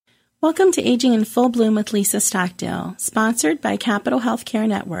Welcome to Aging in Full Bloom with Lisa Stockdale, sponsored by Capital Healthcare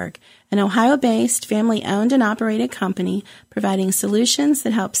Network, an Ohio-based, family-owned and operated company providing solutions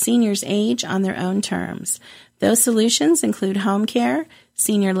that help seniors age on their own terms. Those solutions include home care,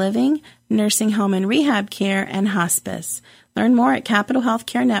 senior living, nursing home and rehab care, and hospice. Learn more at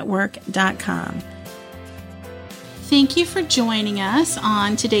capitalhealthcarenetwork.com. Thank you for joining us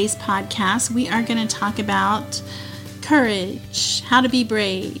on today's podcast. We are going to talk about courage, how to be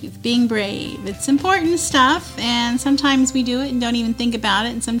brave, being brave. It's important stuff, and sometimes we do it and don't even think about it,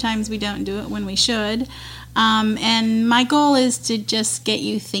 and sometimes we don't do it when we should. And my goal is to just get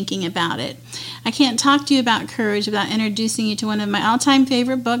you thinking about it. I can't talk to you about courage without introducing you to one of my all-time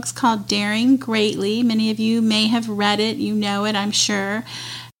favorite books called Daring Greatly. Many of you may have read it. You know it, I'm sure.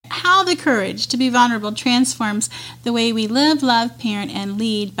 How the Courage to be Vulnerable Transforms the Way We Live, Love, Parent, and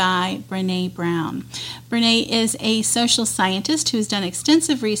Lead by Brene Brown. Brene is a social scientist who has done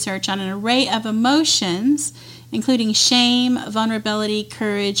extensive research on an array of emotions, including shame, vulnerability,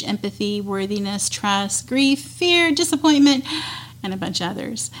 courage, empathy, worthiness, trust, grief, fear, disappointment, and a bunch of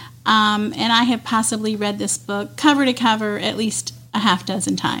others. And I have possibly read this book cover to cover at least a half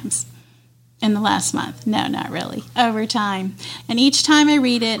dozen times. In the last month. No, not really. Over time. And each time I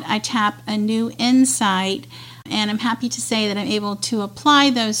read it, I tap a new insight, and I'm happy to say that I'm able to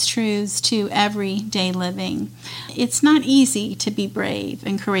apply those truths to everyday living. It's not easy to be brave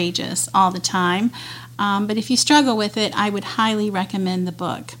and courageous all the time, but if you struggle with it, I would highly recommend the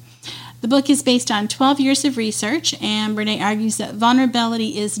book. The book is based on 12 years of research, and Brene argues that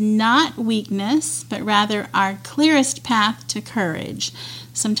vulnerability is not weakness, but rather our clearest path to courage.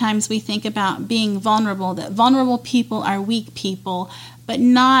 Sometimes we think about being vulnerable, that vulnerable people are weak people, but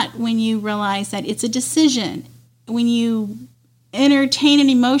not when you realize that it's a decision. When you entertain an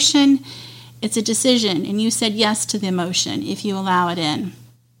emotion, it's a decision, and you said yes to the emotion if you allow it in.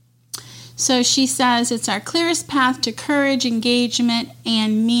 So she says it's our clearest path to courage, engagement,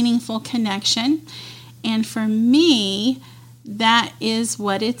 and meaningful connection. And for me, that is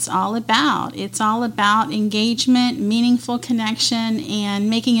what it's all about. It's all about engagement, meaningful connection,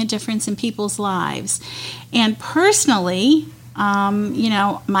 and making a difference in people's lives. And personally,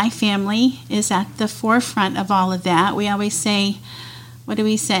 my family is at the forefront of all of that. We always say, what do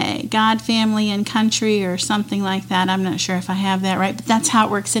we say? God, family, and country, or something like that. I'm not sure if I have that right, but that's how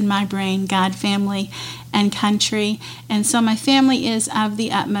it works in my brain, God, family, and country. And so my family is of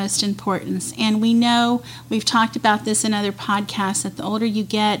the utmost importance. And we know, we've talked about this in other podcasts, that the older you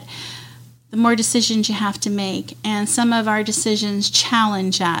get, the more decisions you have to make. And some of our decisions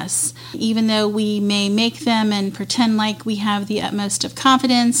challenge us. Even though we may make them and pretend like we have the utmost of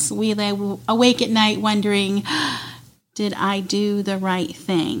confidence, we lay awake at night wondering, did I do the right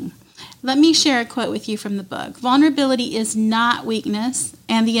thing? Let me share a quote with you from the book. Vulnerability is not weakness,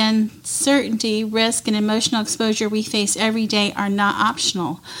 and the uncertainty, risk, and emotional exposure we face every day are not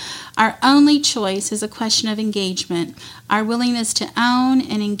optional. Our only choice is a question of engagement. Our willingness to own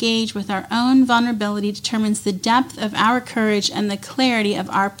and engage with our own vulnerability determines the depth of our courage and the clarity of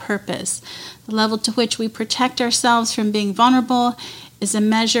our purpose. The level to which we protect ourselves from being vulnerable is a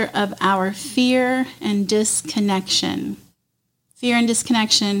measure of our fear and disconnection. Fear and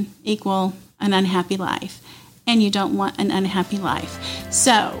disconnection equal an unhappy life, and you don't want an unhappy life.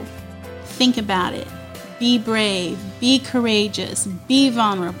 So, think about it. Be brave, be courageous, be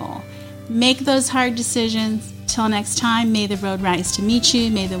vulnerable. Make those hard decisions. Till next time, may the road rise to meet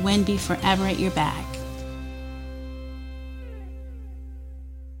you. May the wind be forever at your back.